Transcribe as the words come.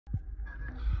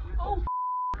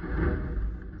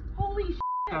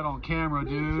that on camera,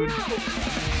 dude.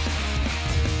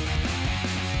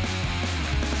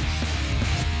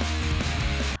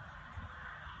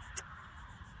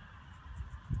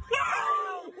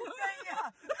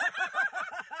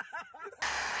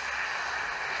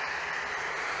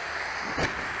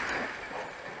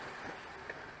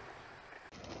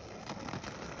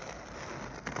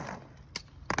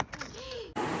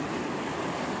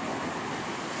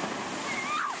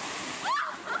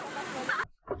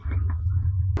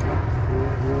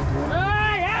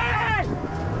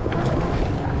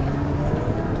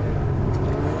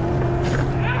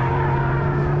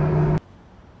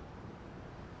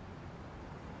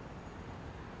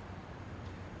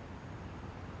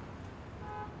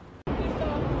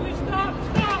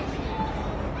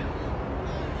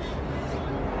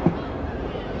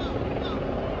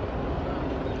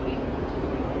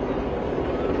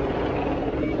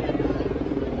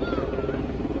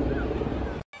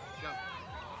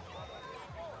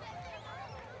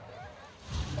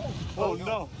 Oh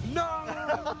no! No!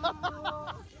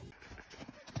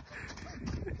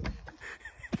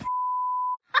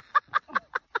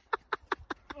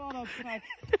 Oh, that's nice.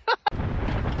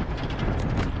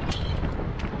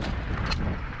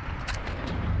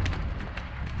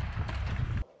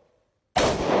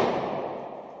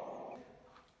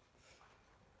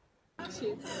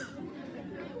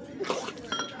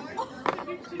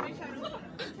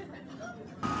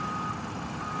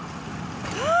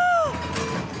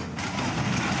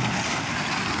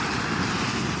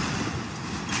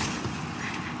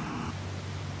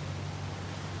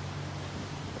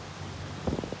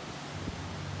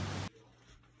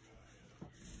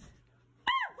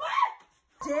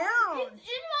 Down. It's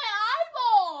in my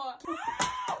eyeball.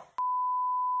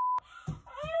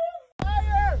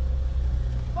 Fire!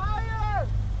 Fire!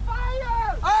 Fire!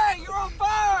 Hey, you're on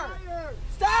fire! Fire!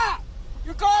 Stop!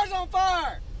 Your car's on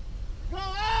fire! Go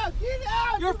out! Get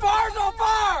out! Your fire's on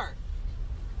fire!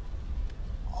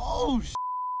 Oh, sh**.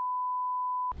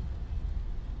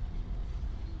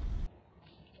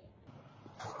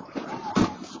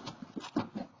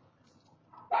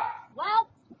 Well,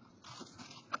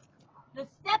 the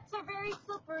steps are very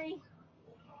slippery.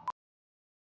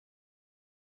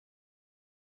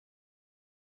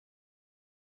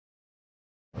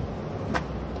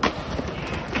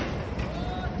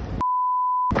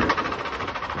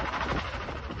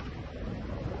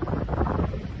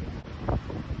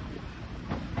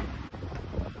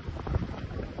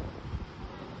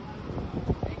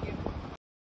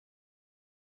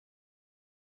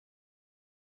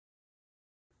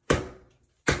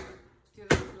 Dude,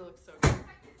 this looks so good.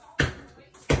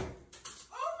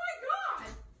 Oh my god!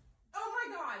 Oh my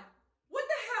god! What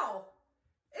the hell?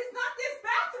 It's not this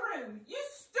bathroom! You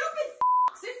stupid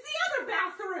f***s! It's the other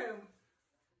bathroom!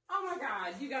 Oh my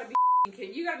god, you gotta be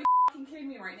kidding. You gotta be kidding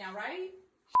me right now, right?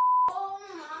 Oh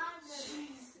my goodness.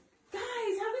 Jeez.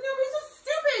 Guys, how can you be so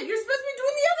stupid? You're supposed to be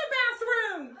doing the other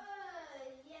bathroom!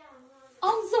 Yeah.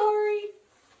 I'm sorry.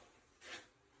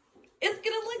 It's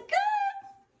gonna look good.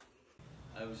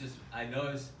 I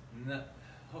noticed,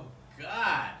 oh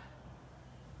God.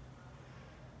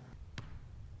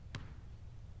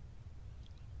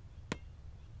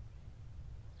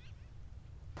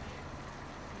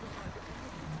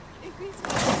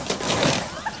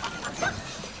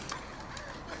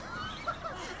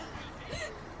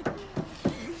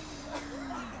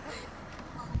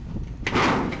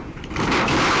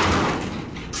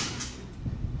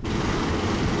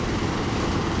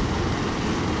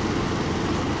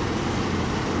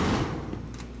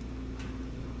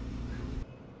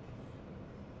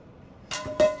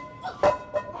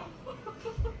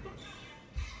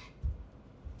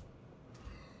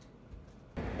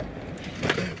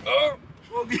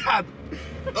 Ô, viado!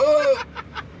 Ô!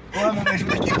 Ô, não me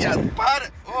ajuda aqui, viado!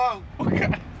 Para! Ô!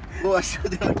 Ô,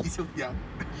 ajuda ela aqui, seu viado!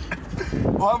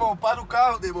 Ô, Ramon, para o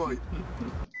carro, demônio!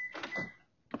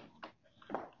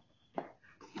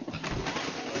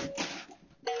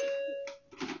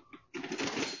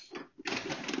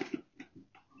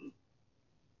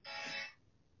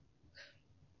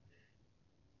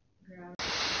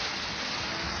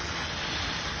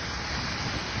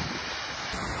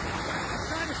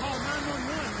 Trying to call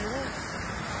 911, they won't.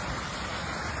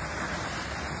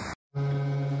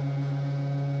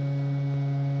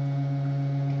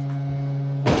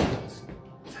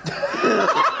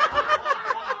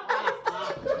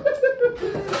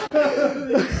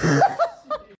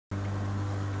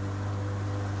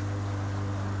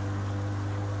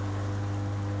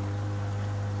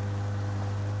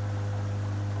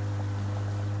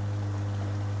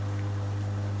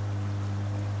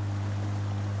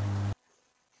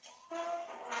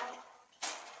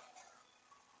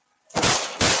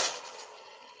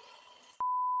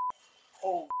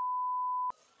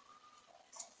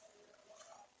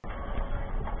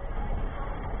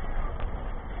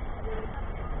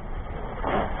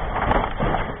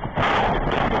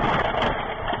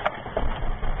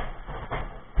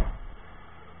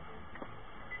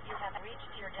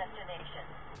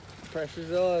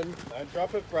 Pressure's on. Don't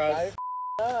drop it, bro.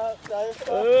 Yeah.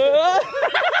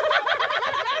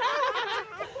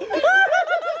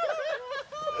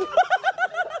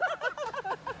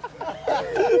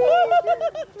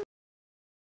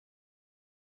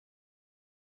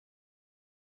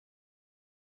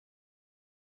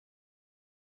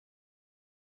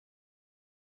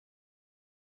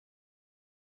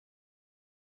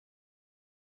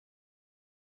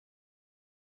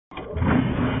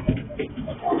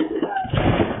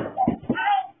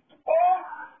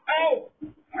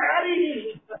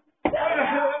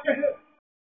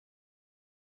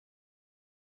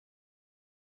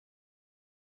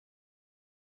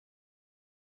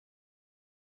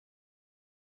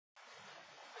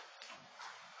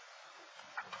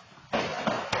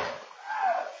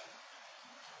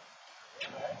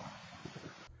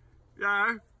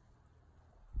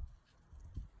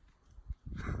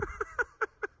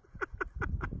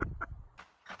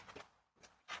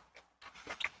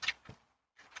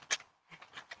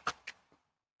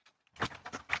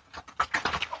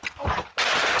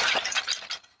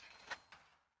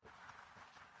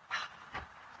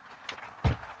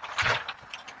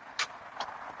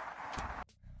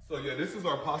 So yeah, this is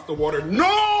our pasta water. No!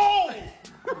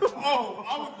 Oh,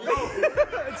 I was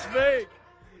It's fake.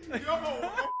 yo, do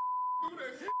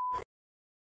that shit.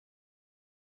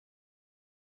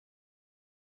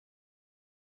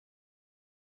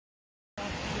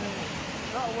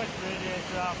 Not a wet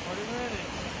radiator out, put it ready.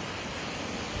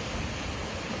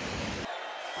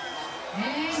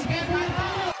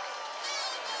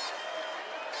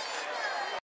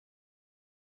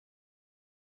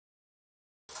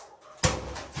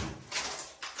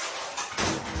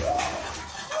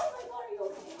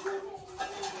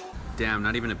 Damn,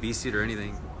 not even a B-seat or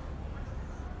anything.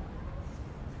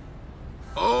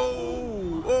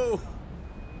 Oh! Oh!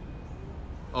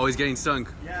 Oh, he's getting sunk.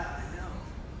 Yeah,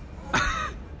 I know.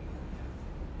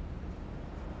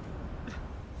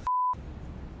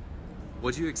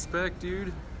 What'd you expect,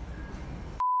 dude?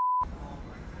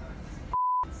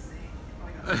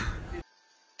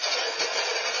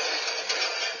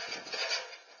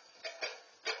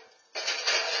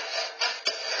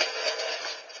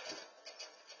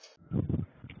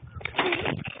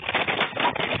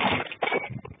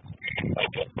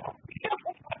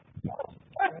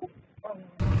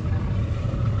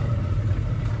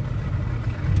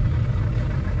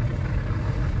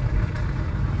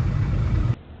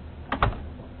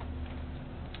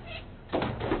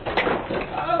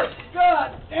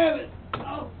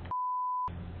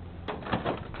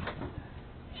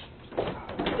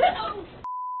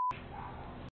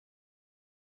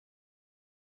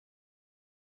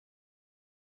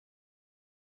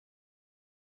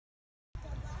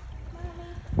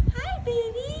 Hi,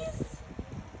 babies.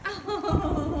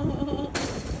 Oh.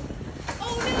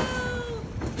 Oh no.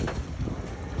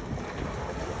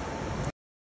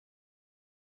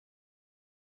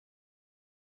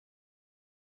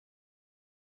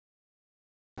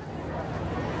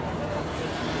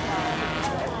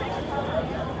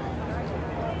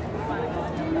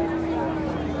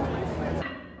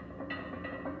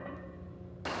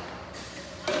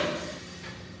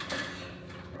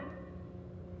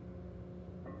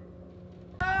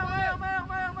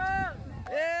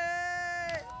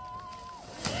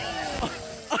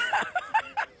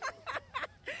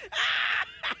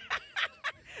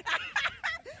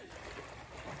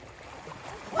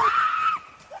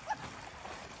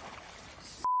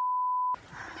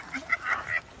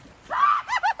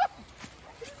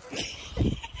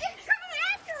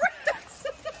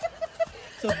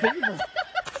 It's a beaver.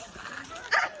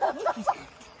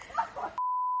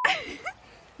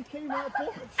 He came out for us.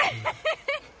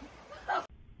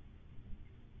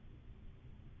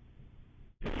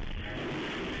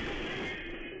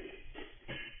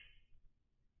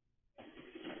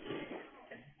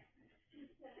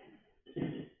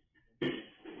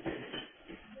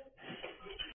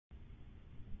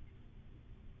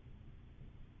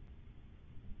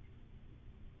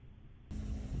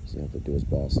 He's gonna have to do his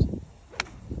best.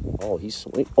 Oh, he's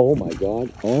swing. Oh my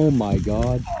god. Oh my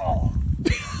god.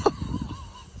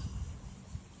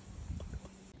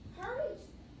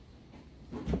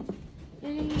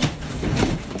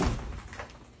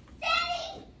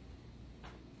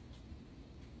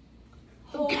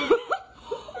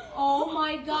 Oh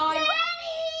my god.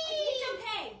 He's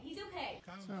okay. He's okay.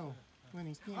 So, when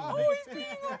he's peeing. Oh, he's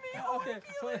peeing on me. Okay,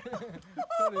 sorry.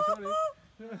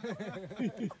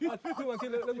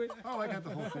 Oh, I got the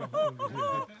whole thing.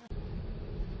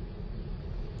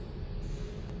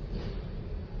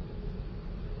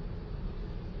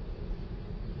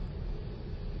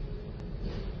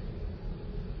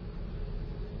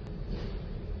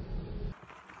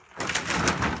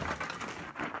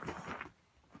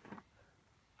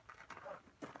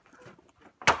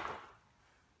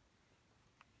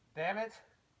 Damn it.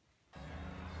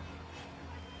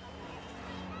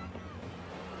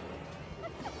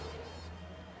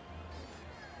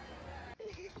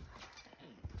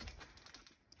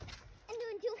 I'm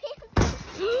doing 2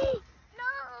 hands.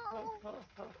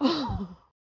 No.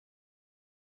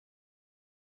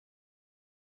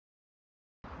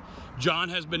 John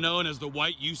has been known as the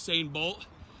white Usain Bolt.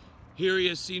 Here he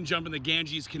is seen jumping the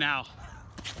Ganges Canal.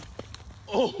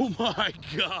 Oh my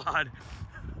God.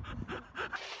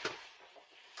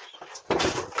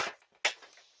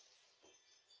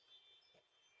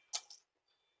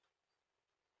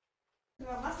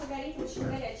 Масло горит, очень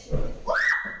горячее.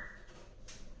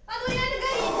 Оно реально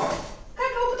горит!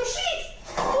 Как его потушить?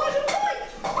 Боже мой!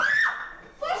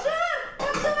 Пожар!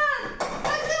 Богдан!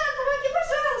 Богдан, помоги,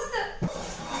 пожалуйста!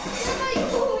 Я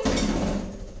боюсь!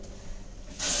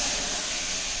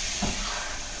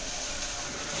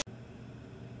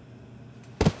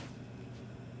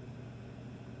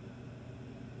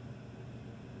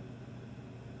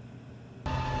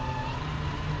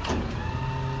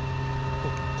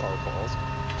 Car falls.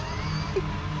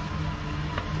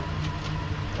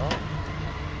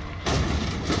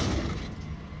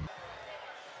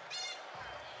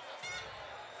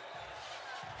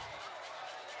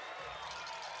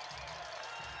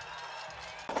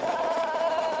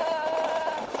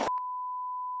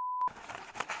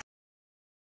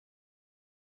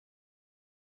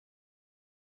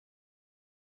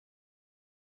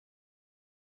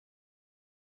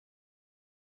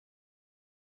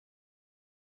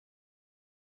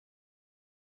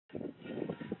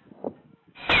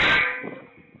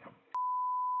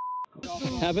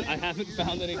 I haven't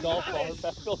found any golf balls. I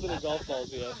haven't any golf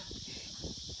balls yet.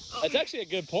 That's actually a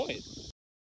good point.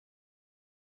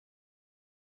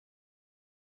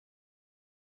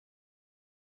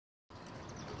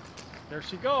 There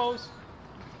she goes.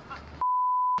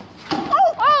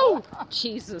 Oh!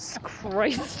 Jesus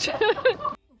Christ.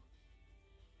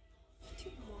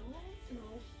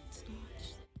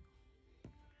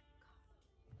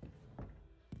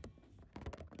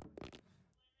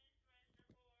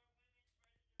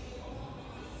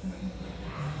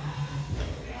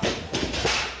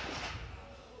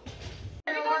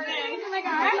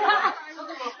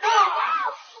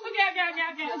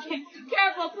 Okay.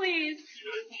 Careful, please.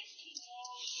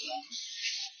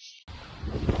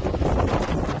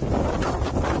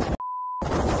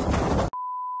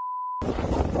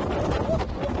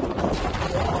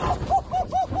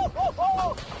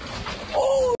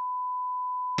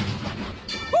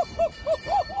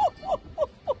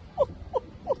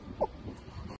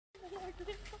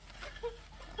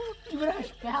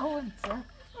 Balance.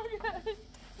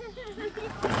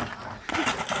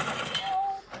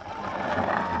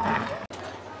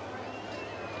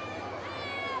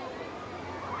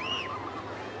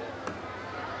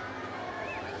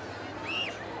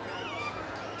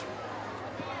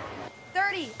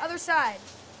 30, other side.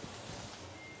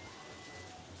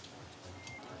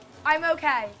 I'm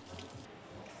okay.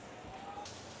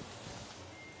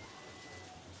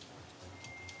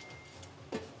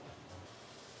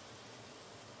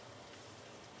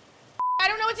 I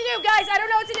don't know what to do, guys. I don't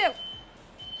know what to do.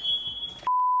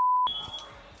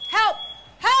 Help!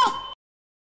 Help!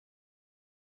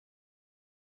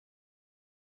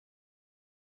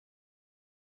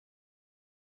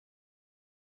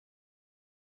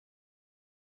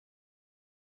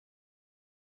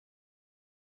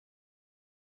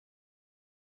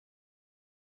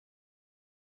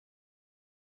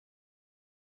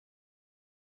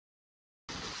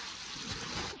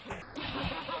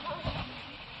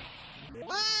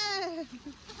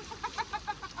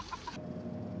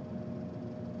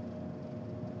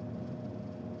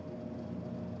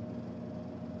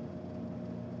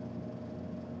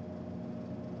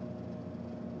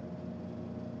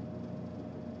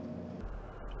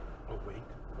 Awake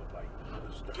the light of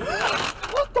the sky.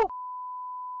 What the?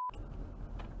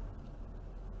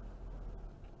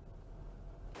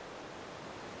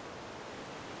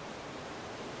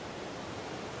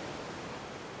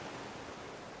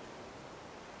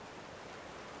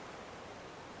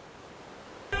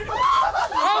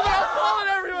 Oh, they're all falling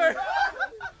everywhere!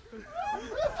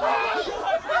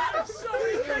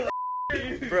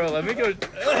 Bro, let me go.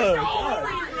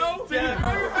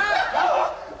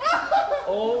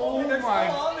 Oh my.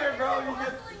 On there, bro. You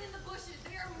get...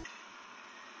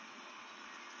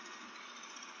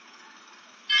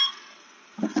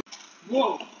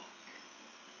 Whoa!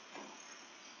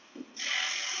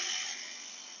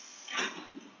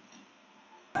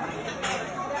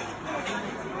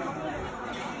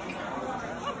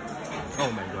 Oh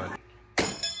my God.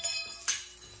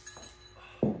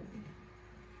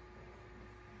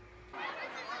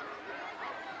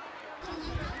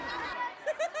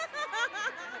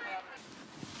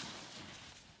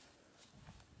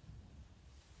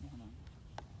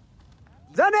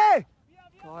 Zane!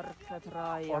 Porca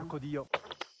troia. Porco Dio.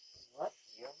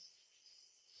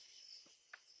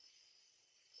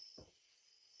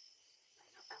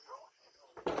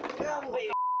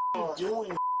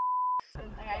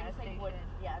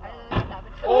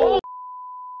 Oh!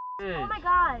 Oh my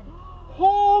god.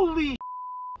 Holy!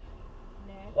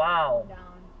 Wow.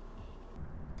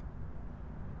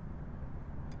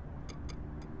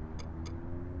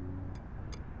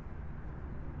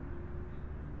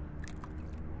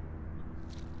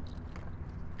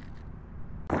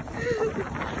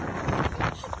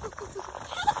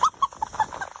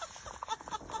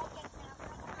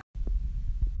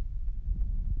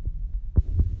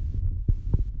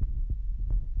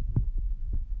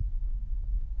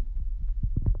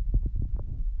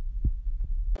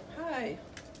 Hey,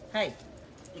 Hey,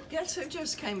 guess who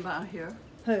just came by here?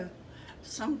 who?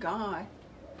 Some guy.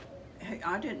 Hey,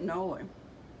 I didn't know him.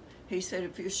 He said,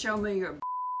 if you show me your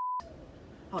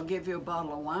I'll give you a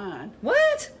bottle of wine.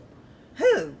 What?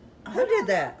 Who? Who did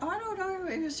that? I don't know.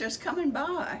 He was just coming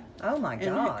by. Oh my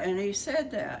God. And he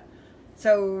said that.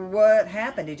 So what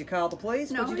happened? Did you call the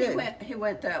police? No, What'd you do? he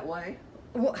went that way.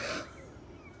 What?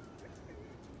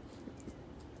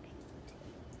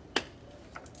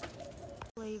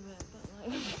 Believe it,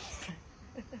 but like...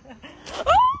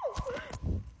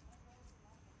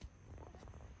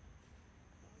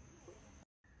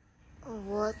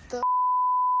 What the?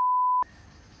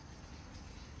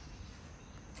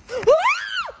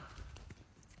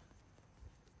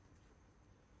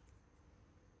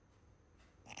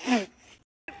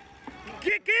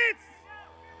 Kids!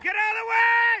 Get out of the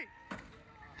way!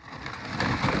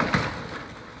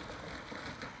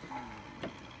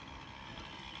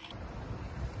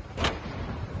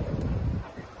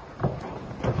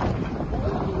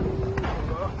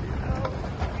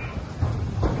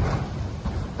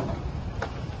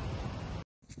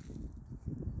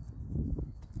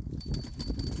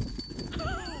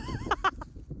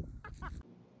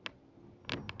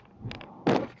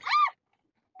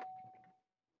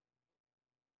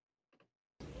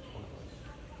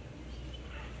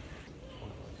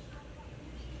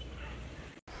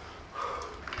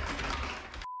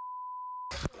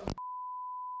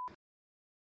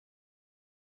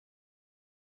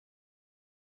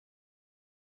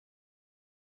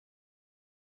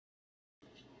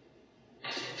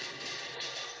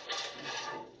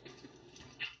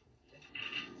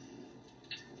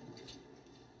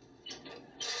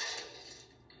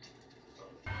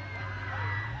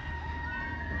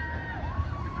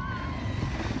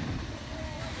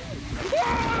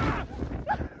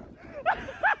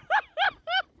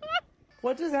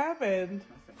 What just happened?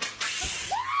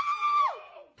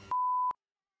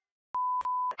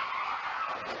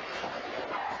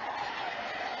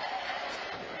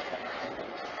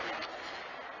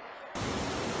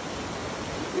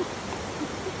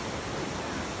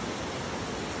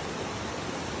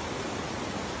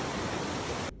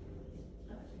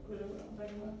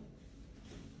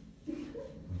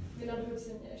 Vynadruj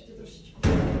se mě ještě trošičku.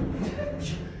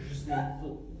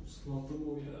 Zlato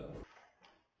moje.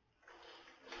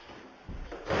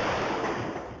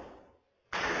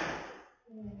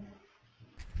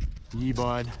 Yee,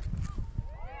 bud.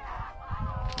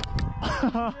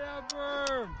 Yeah,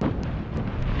 Berm!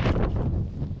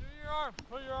 Do your arm.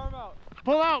 Put your arm out.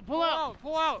 Pull out, pull out.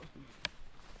 Pull out.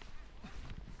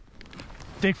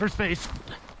 Dig for space.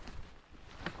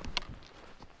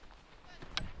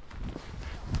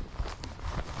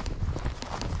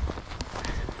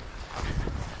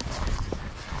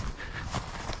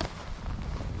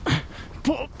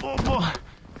 Pull, pull, pull.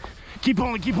 Keep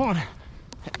pulling, keep pulling.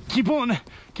 Keep pulling,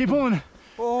 keep pulling.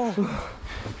 Oh.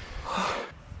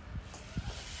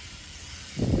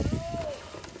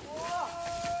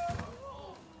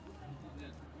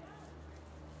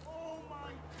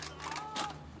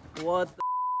 What the?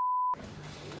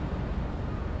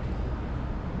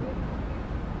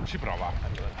 Ci prova.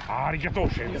 Arigato,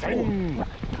 scenza.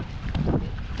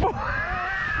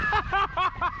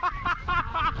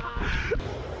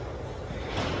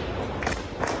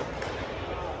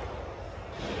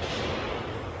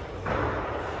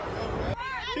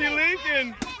 He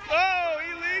leaking. Oh,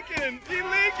 he leaking. He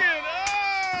leaking.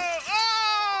 Oh,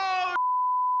 oh.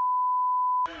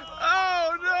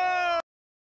 Oh no.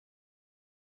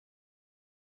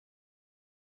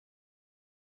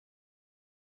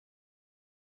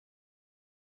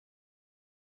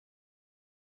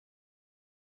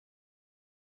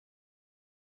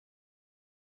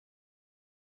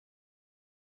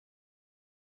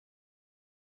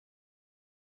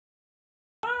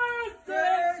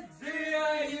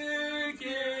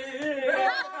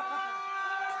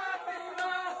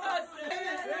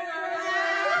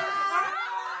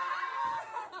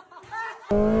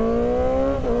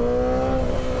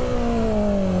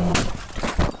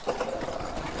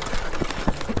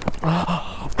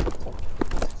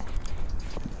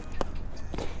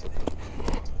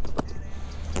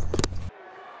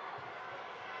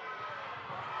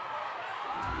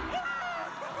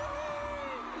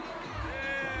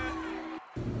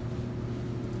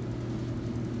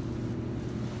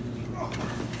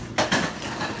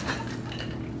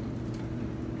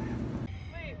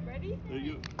 Wait, ready? There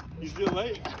you go. You still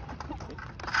late?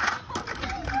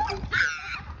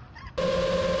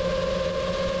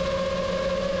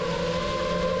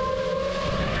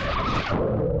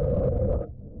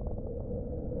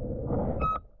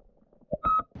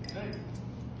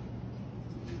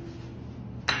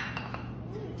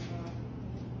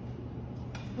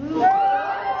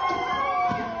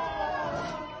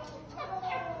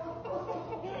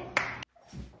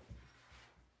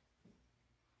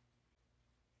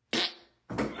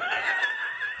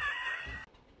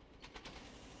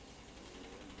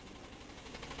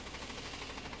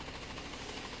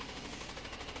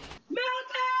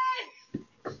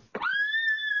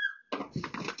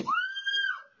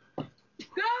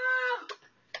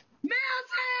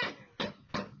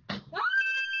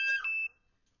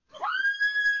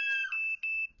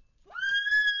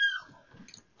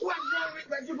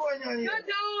 Good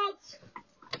dogs!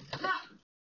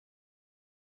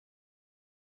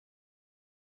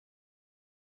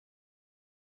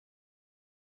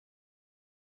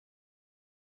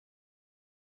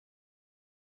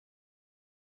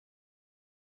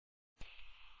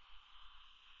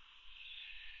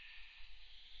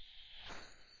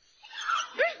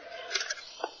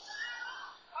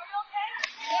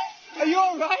 Are you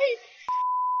alright?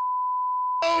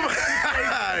 Oh my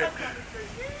God!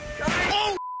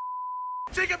 Oh!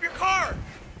 Take up your car!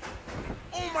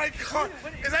 Oh my God!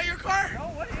 Is that your car? No,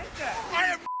 what is that? I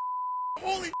am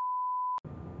holy.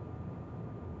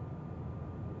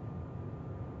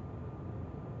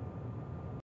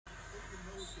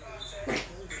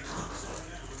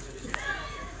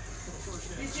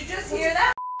 Did you just hear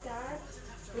that? Dad,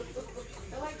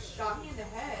 it like shot me in the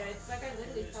head. It's like I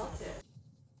literally felt it.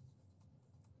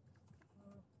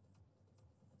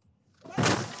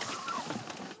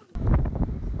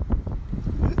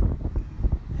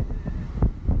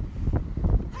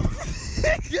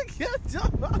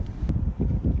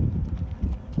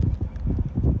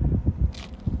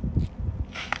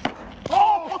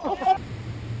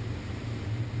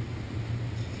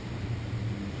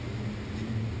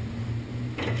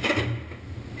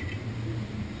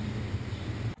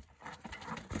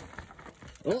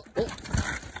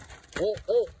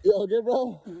 Oh, you okay,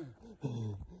 bro?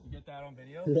 You get that on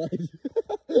video? Right.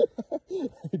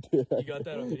 I did. You got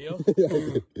that on video? Yeah, I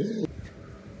did.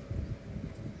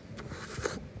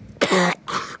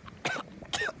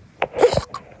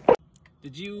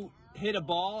 Did you hit a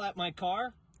ball at my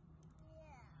car?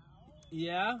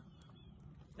 Yeah?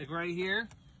 Like right here?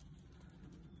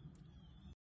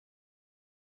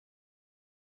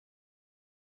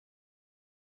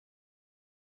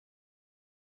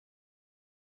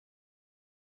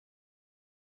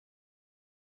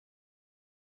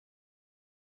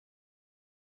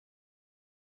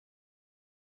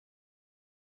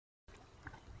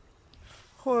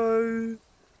 Holy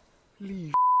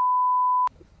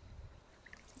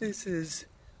this is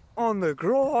on the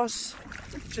grass,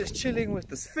 just chilling with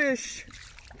this fish.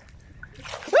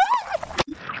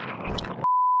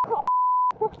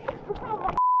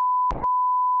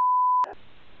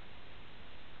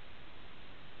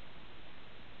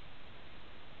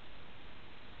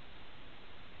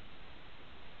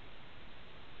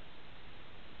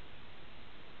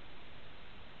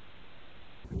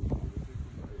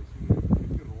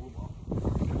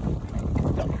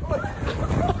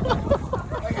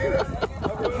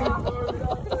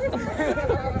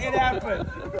 It happened.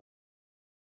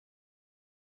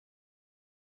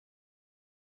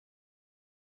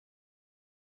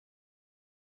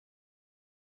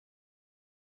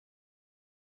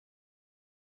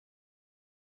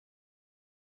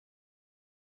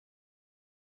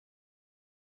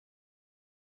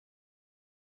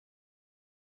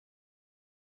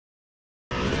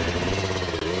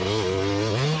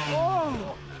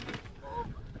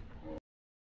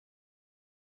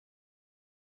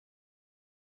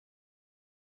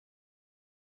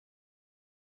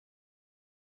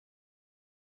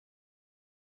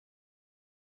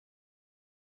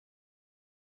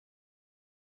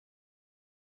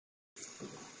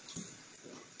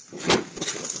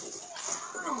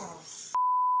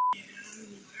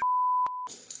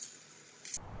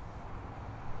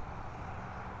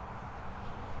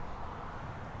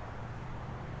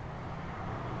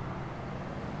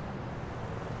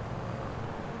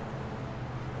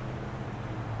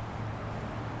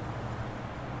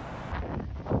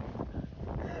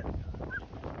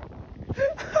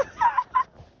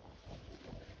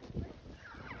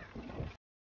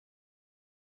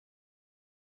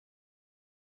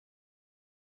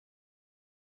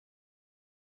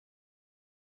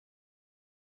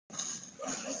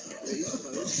 Jay!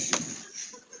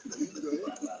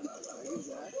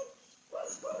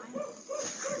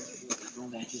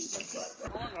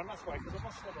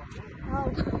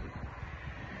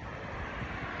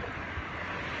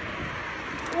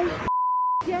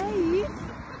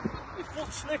 My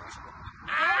foot slipped.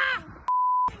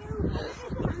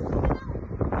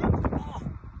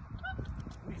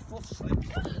 My foot slipped.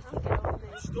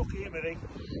 Stuck here, Mary.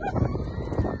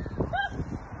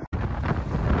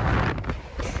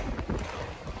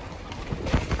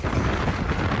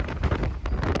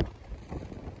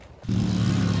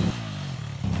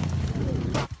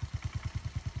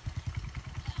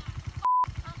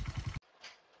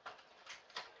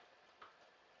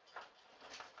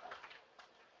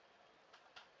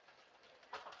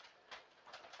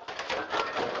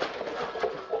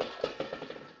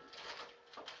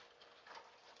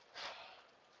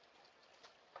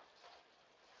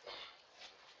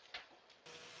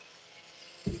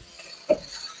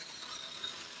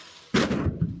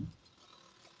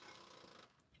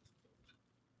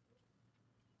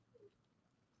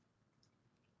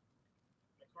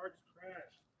 Car's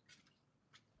crashed.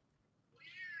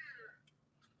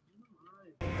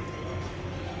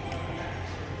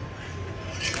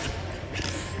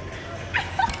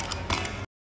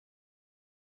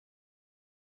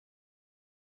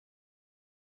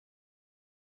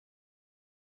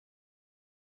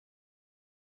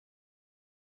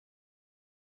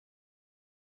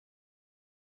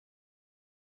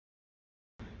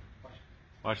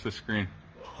 Watch the screen.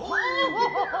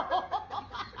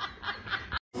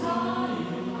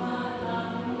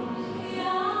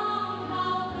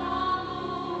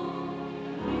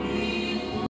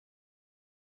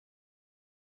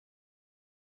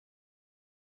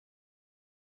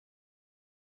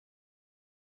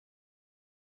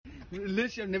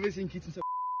 Literally, I've never seen Keaton so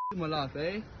in my life,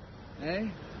 eh? Eh?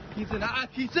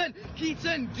 Keaton,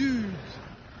 Keaton, dude!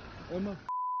 Oh my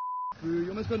bro, you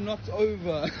almost got knocked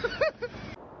over.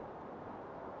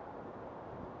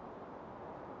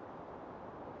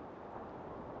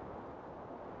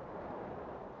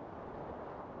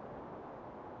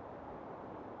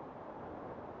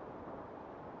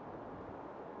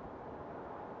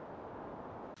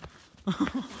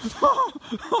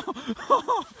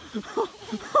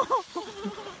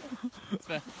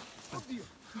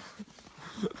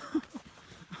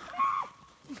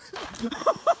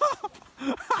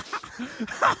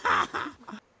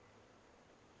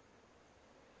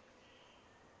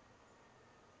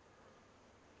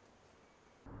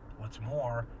 What's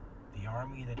more, the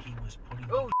army that he was putting.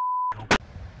 Oh,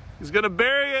 he's gonna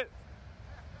bury it.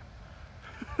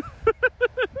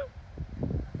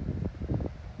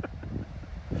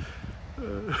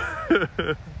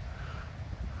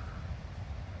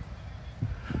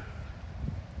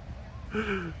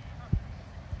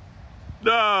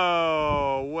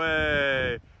 No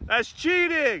way. That's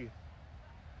cheating.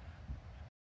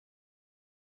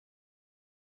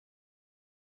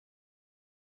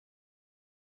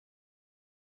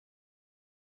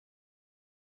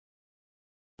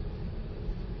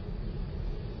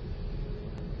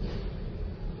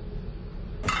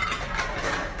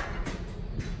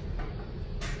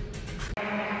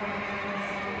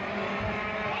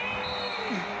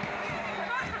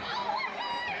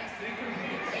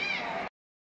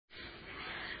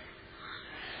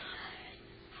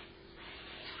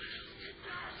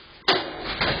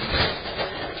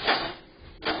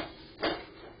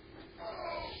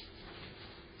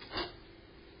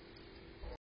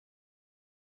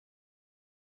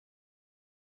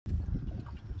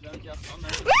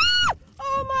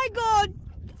 Oh my god!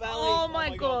 Oh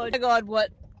my god! Oh my god, what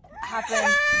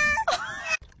happened?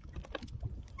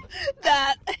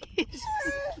 That is...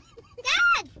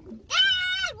 Dad!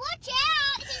 Dad! Watch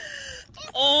out!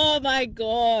 Oh my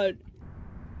god!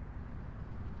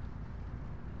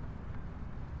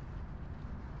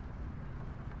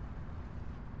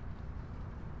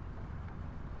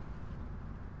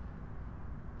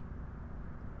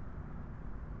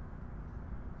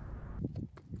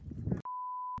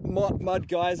 Mud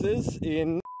geysers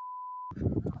in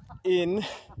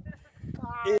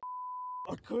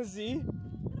Okuzi.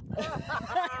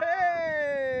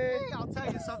 Hey! I'll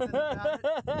tell you something about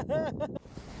it.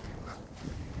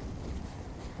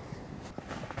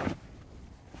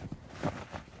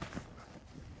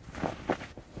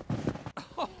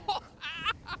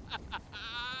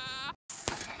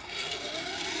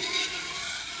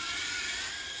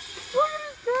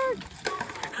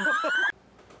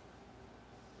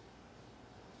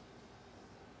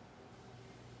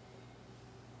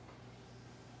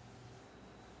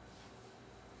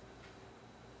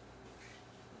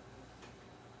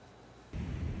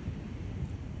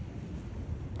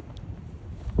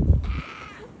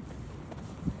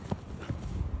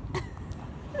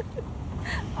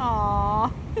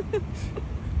 Aww.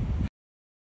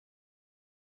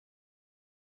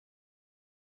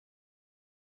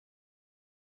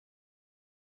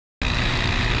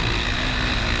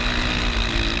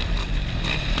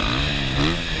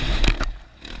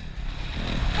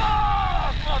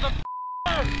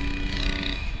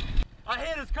 I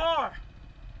hit his car.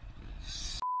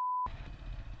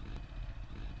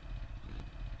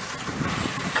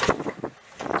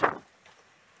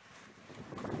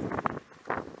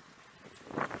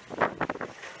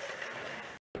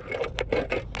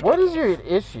 What is your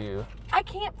issue? I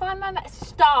can't find my mask.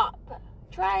 Stop.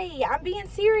 Trey, I'm being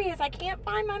serious. I can't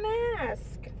find my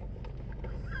mask.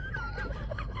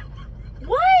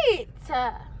 What?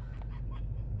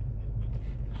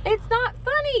 It's not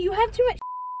funny. You have too much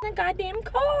in the goddamn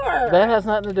car. That has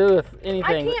nothing to do with anything.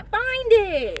 I can't find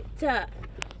it.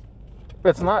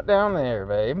 It's not down there,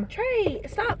 babe. Trey,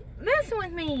 stop messing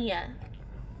with me.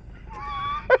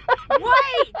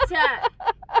 Wait.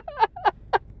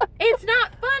 It's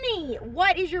not funny.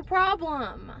 What is your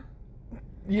problem?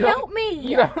 Help me.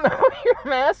 You don't know what your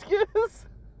mask is?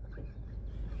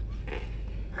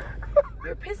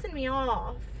 You're pissing me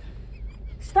off.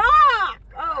 Stop!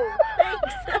 Oh,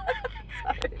 thanks.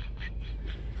 Sorry.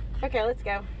 Okay, let's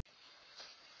go.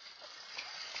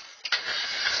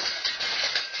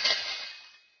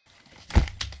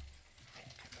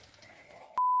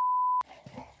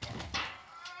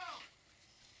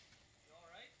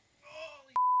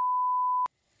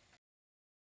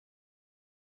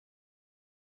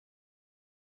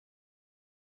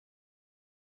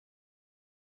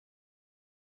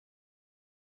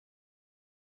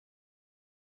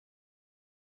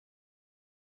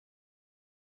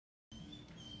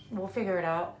 We'll figure it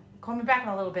out. Call me back in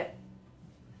a little bit.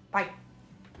 Bye.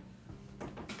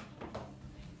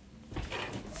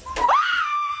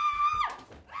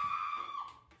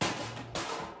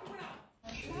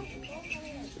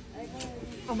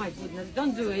 Oh my goodness,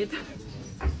 don't do it.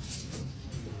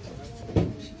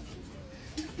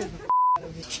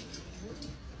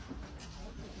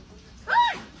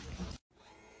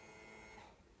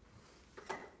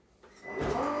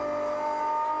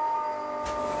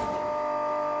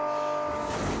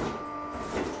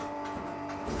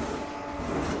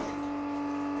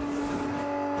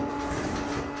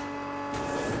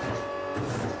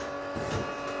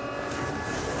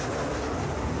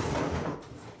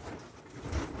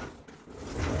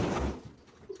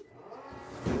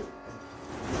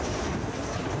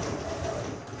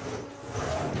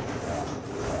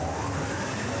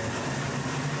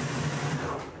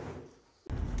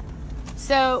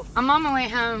 So I'm on my way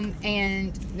home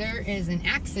and there is an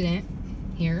accident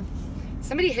here.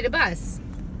 Somebody hit a bus.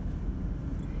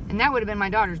 And that would have been my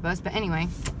daughter's bus, but anyway.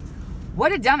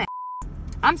 What a dumbass.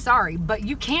 I'm sorry, but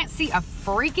you can't see a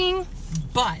freaking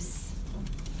bus.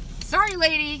 Sorry,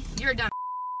 lady, you're a dumbass.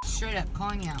 Straight up,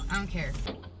 calling you out. I don't care.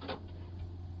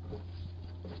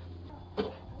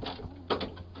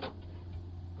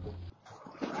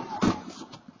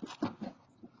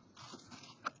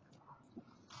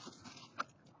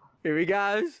 Here he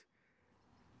goes.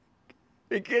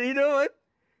 Can you do it?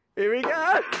 Here he goes.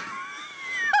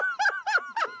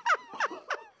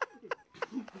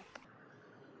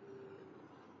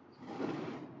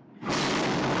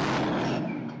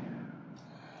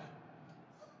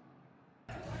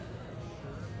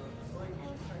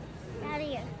 Out of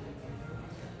here.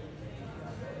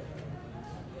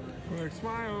 Quick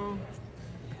smile.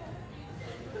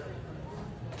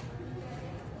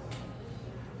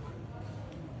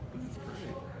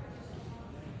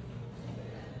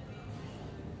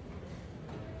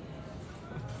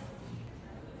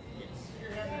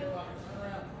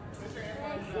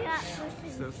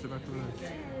 Sit back to the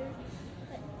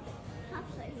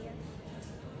Pop's right here.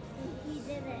 He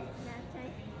did it. That's why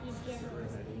he's getting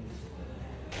ready.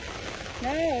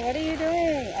 No, what are you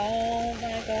doing? Oh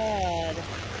my god.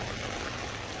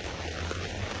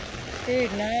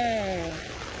 Dude, no.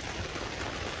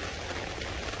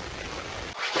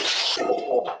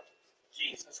 Oh,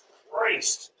 Jesus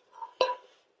Christ.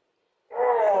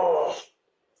 Oh.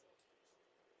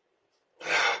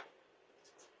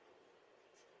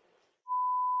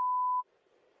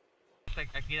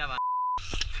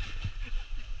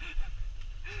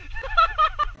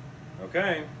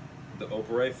 Okay, the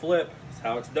Opera flip is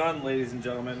how it's done, ladies and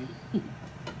gentlemen.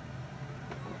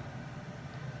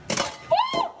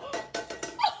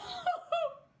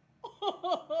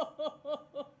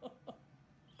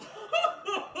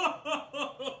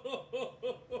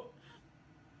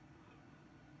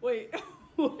 Wait,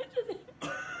 what is it?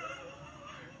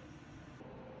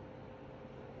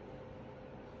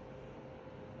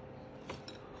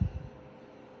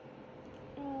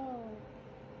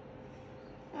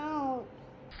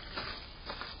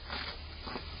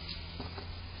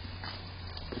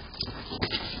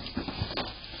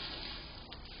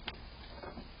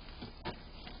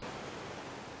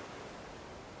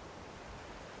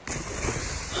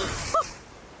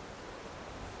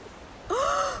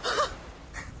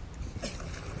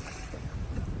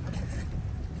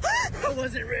 I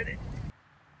wasn't ready.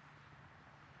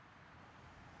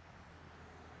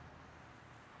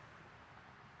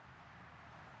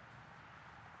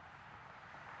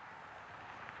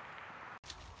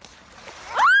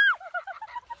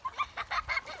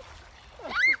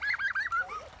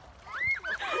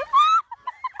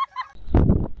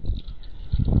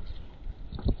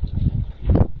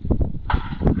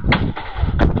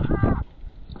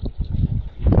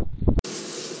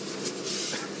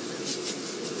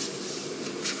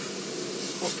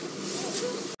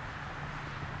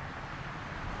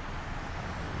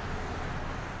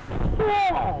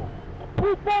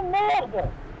 Puta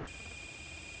merda!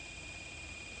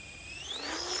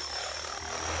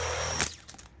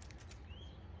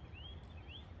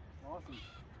 Awesome.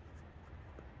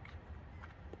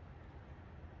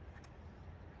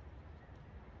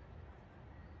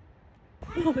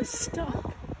 Oh, it's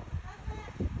stuck.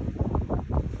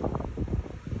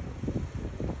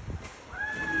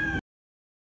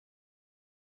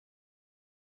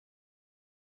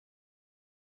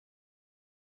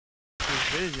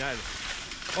 C'est génial.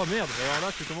 Oh merde, alors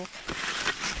là c'est comment?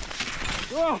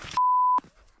 Oh.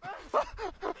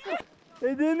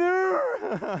 Aidez-nous.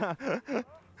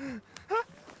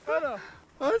 Voilà.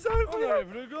 Oh, c'est incroyable. On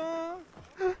enlève le gant.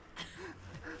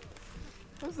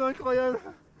 Oh, c'est incroyable.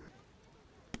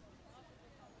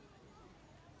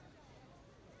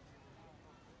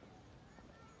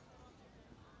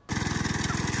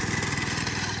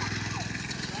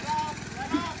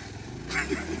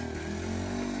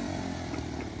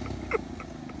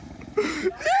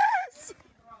 Yes!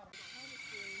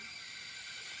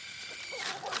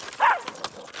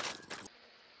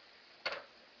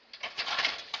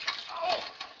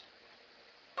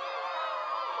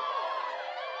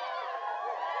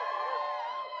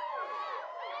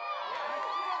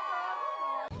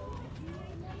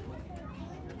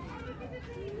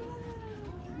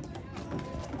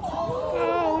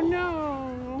 Oh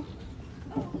no!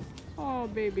 Oh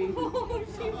baby. Oh,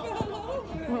 she fell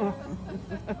over.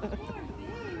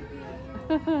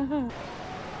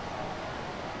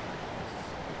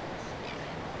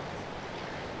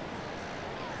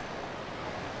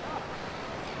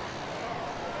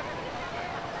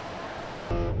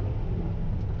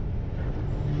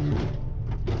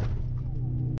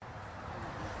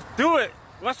 Do it!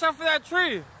 Watch out for that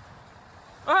tree!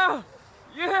 Oh!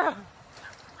 Yeah!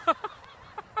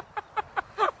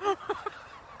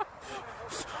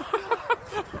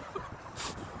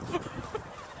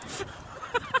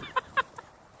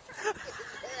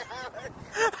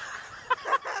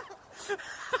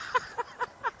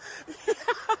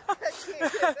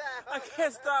 I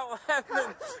can't stop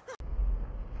laughing.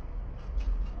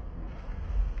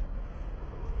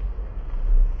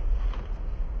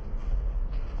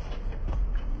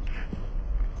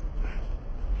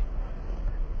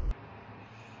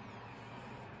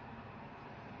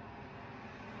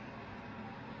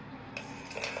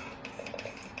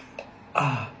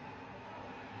 Ah.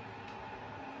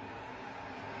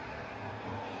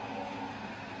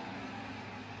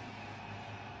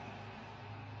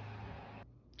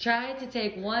 Try to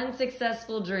take one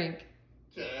successful drink.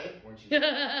 Okay. Okay.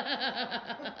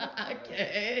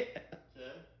 Okay.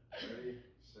 Ready,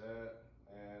 set,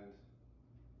 and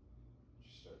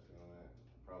just start feeling it.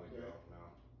 Probably go now.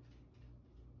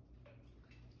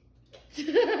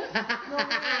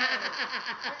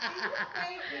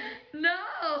 No.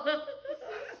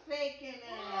 He's faking it.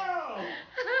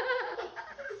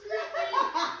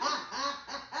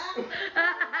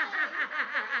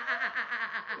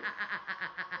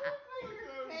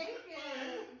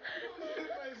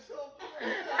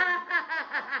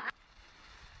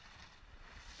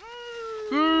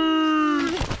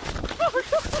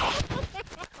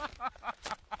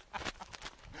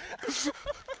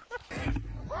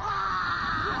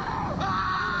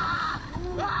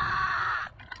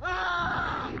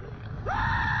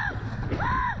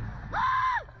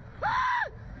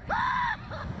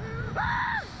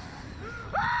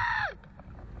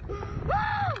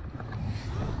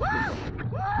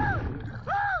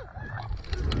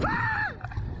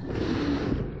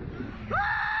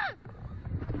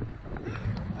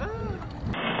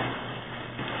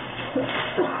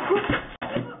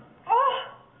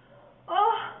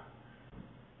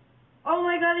 Oh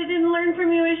my god, I didn't learn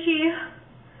from you, Ishi.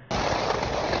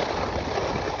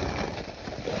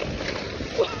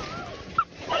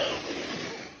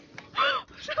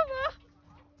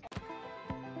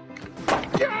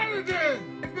 Get out of there!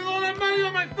 I spent all that money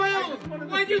on my phone!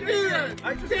 Why'd you do that?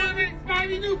 Damn it! Buy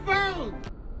me a new phone!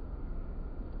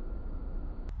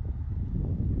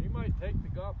 He might take the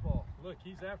golf ball. Look,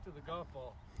 he's after the golf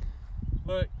ball.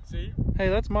 Look, see? Hey,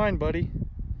 that's mine, buddy.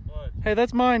 What? Hey,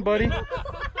 that's mine, buddy. Easy.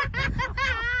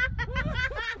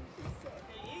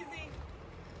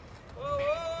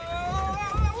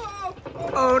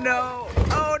 Oh no!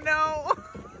 Oh no!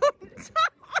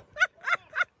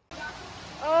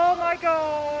 Oh my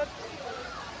god!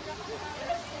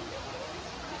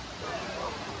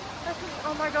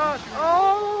 Oh my god!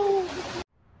 Oh!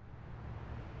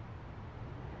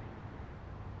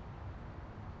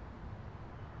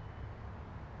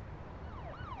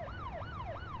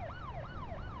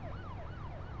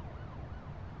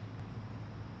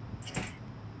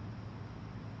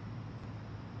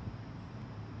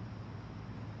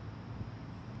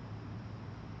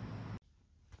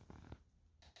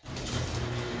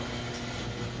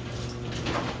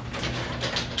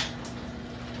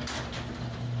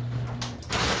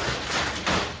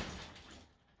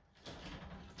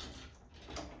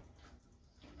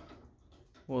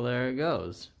 Well, there it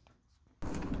goes.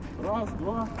 Раз,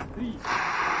 два, три.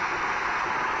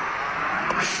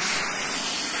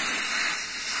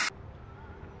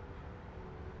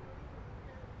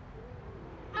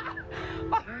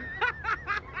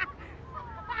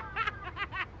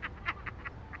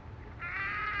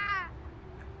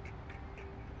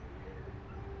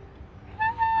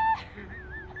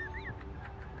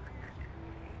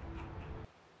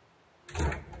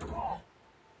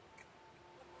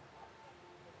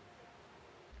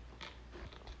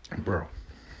 Bro.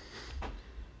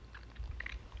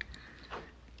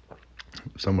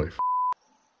 Somebody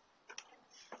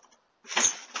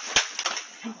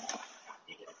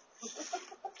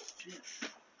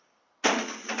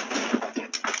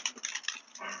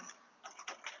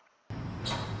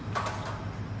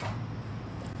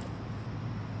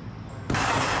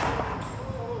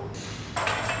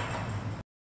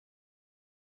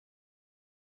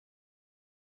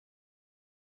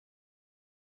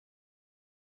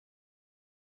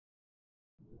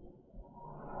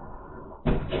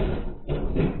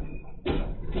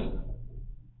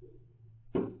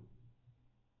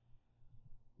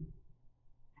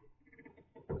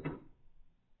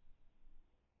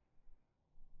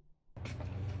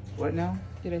What now?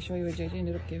 Did I show you what JJ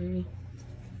ended up giving me?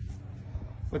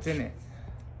 What's in it?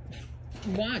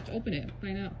 Watch, open it,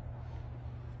 find out.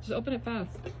 Just open it fast.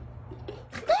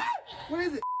 What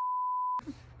is it?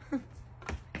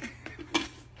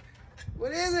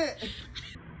 What is it?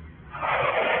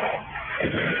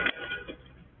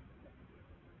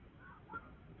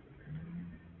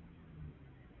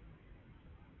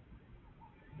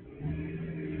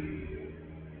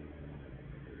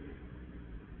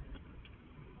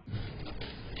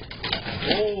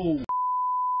 Oh,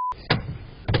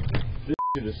 this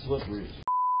shit is slippery.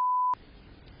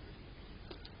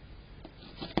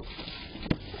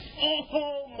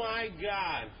 Oh my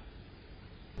God.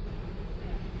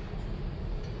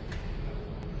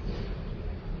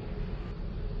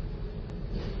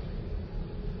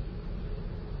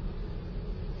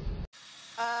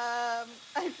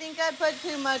 I think I put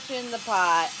too much in the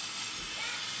pot.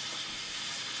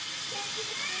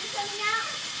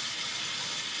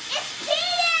 It's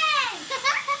peeing!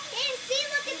 And see,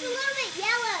 look, it's a little bit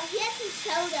yellow. He has some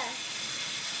soda.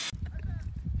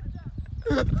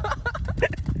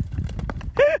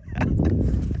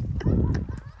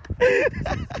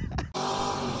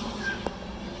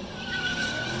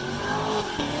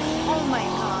 Oh my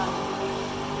god.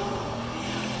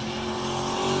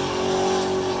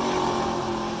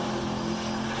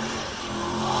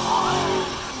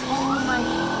 Oh my.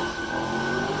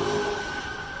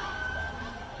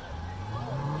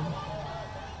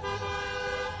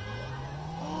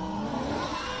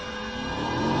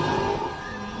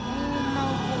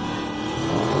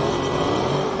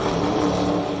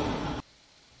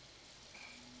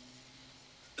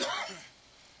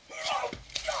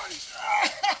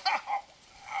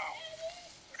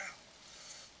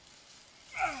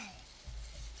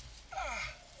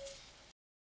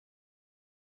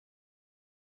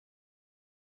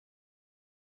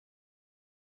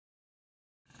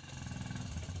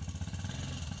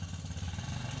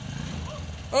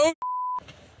 Oh,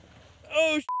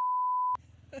 oh,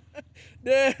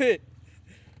 damn it.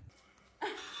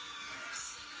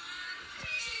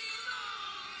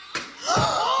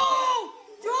 Oh,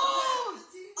 dude!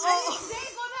 I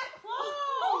didn't go that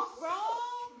close, bro.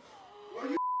 Are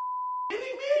you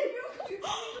kidding me?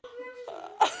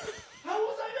 How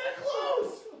was I that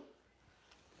close?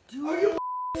 Dude, are you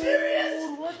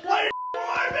serious? What the? Why did you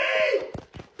warn me?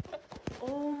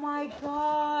 Oh my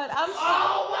God! I'm so.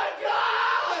 Oh my God!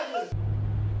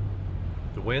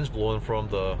 The wind's blowing from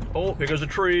the... Oh, here goes a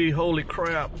tree. Holy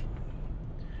crap.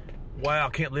 Wow, I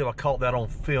can't believe I caught that on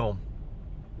film.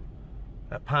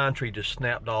 That pine tree just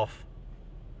snapped off.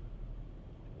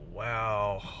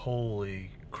 Wow, holy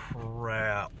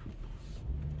crap.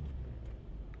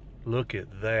 Look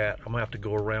at that. I'm gonna have to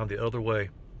go around the other way.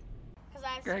 Because I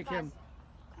have Great, Kim.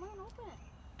 Come on, open it.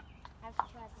 I have to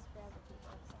practice for other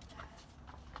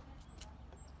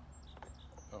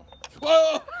people.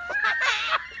 Whoa!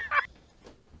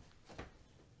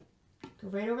 Go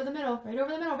right over the middle, right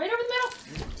over the middle, right over the middle.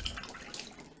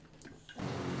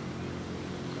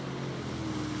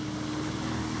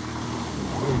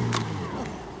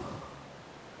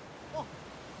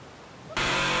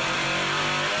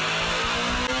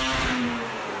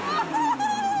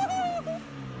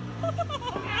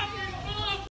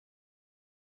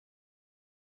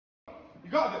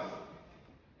 You got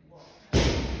this.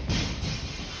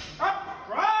 Up,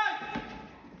 right.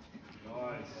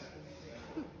 Nice.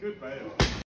 Good bail.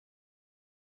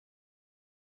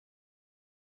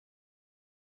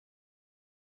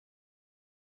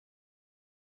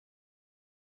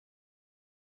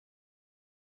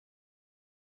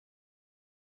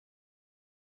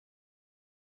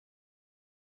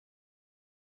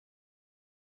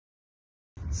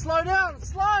 Slow down,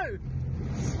 slow!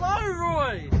 Slow,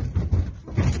 Roy!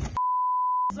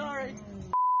 Sorry.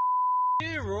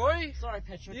 You, Roy. Sorry,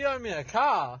 Patrick. You owe me a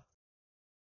car.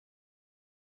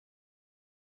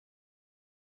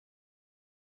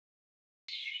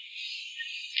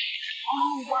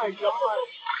 Oh my god.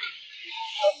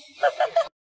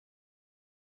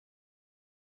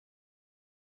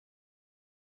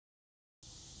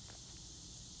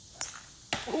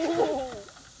 Oh